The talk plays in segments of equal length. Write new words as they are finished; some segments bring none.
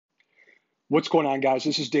What's going on, guys?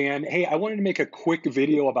 This is Dan. Hey, I wanted to make a quick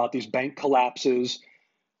video about these bank collapses.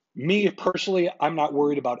 Me personally, I'm not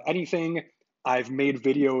worried about anything. I've made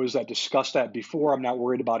videos that discuss that before. I'm not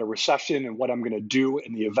worried about a recession and what I'm going to do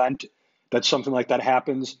in the event that something like that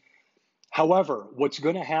happens. However, what's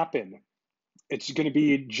going to happen, it's going to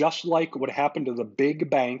be just like what happened to the big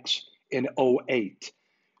banks in '08.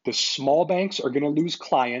 The small banks are going to lose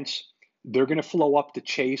clients. They're going to flow up to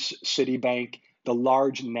Chase, Citibank, the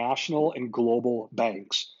large national and global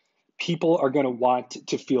banks. People are going to want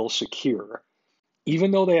to feel secure. Even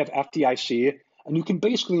though they have FDIC, and you can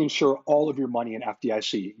basically insure all of your money in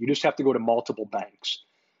FDIC, you just have to go to multiple banks.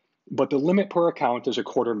 But the limit per account is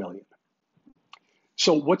 $250,000.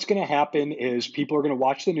 So what's going to happen is people are going to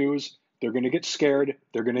watch the news, they're going to get scared,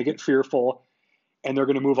 they're going to get fearful, and they're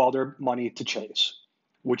going to move all their money to Chase,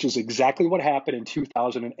 which is exactly what happened in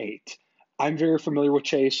 2008. I'm very familiar with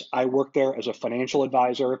Chase. I worked there as a financial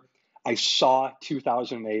advisor. I saw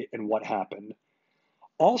 2008 and what happened.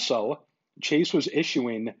 Also, Chase was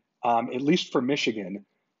issuing, at least for Michigan,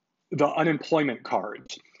 the unemployment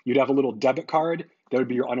cards. You'd have a little debit card, that would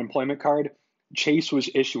be your unemployment card. Chase was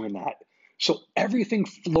issuing that. So everything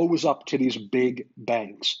flows up to these big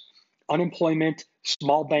banks. Unemployment,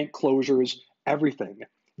 small bank closures, everything,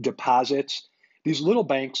 deposits. These little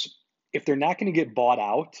banks, if they're not going to get bought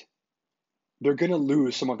out, they're going to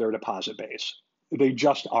lose some of their deposit base. They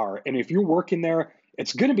just are. And if you're working there,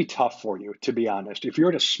 it's going to be tough for you, to be honest. If you're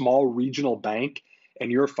at a small regional bank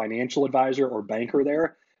and you're a financial advisor or banker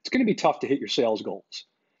there, it's going to be tough to hit your sales goals.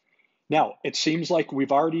 Now, it seems like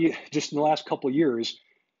we've already, just in the last couple of years,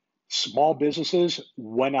 small businesses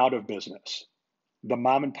went out of business. The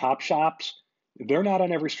mom and pop shops, they're not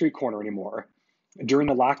on every street corner anymore. During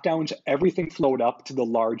the lockdowns, everything flowed up to the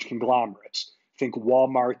large conglomerates. Think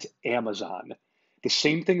Walmart, Amazon. The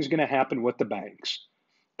same thing's going to happen with the banks.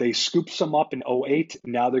 They scooped some up in '08,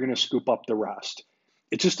 now they're going to scoop up the rest.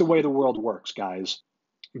 It's just the way the world works, guys.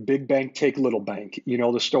 Big bank take little bank. You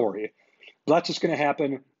know the story. But that's what's going to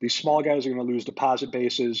happen. These small guys are going to lose deposit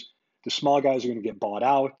bases. The small guys are going to get bought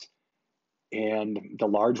out. And the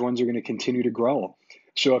large ones are going to continue to grow.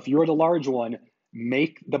 So if you're the large one,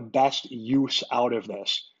 make the best use out of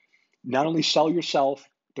this. Not only sell yourself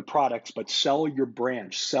the products, but sell your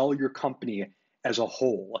branch, sell your company as a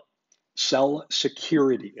whole. Sell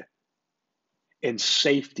security and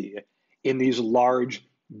safety in these large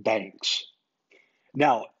banks.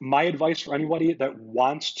 Now, my advice for anybody that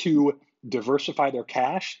wants to diversify their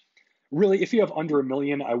cash, really, if you have under $1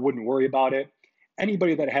 million, I wouldn't worry about it.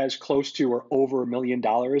 Anybody that has close to or over $1 million,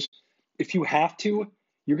 if you have to,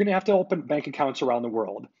 you're going to have to open bank accounts around the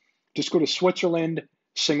world. Just go to Switzerland,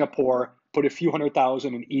 Singapore, put a few $100,000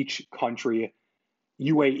 in each country,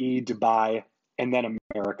 UAE, Dubai, and then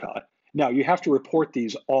America. Now, you have to report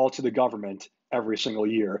these all to the government every single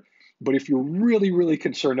year. But if you're really, really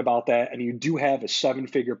concerned about that and you do have a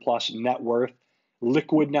 7-figure plus net worth,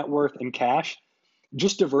 liquid net worth in cash,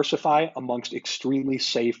 just diversify amongst extremely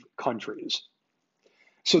safe countries.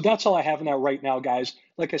 So that's all I have in that right now, guys.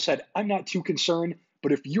 Like I said, I'm not too concerned,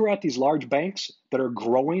 but if you're at these large banks that are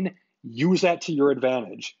growing, use that to your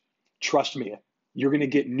advantage. Trust me, you're going to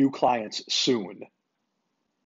get new clients soon.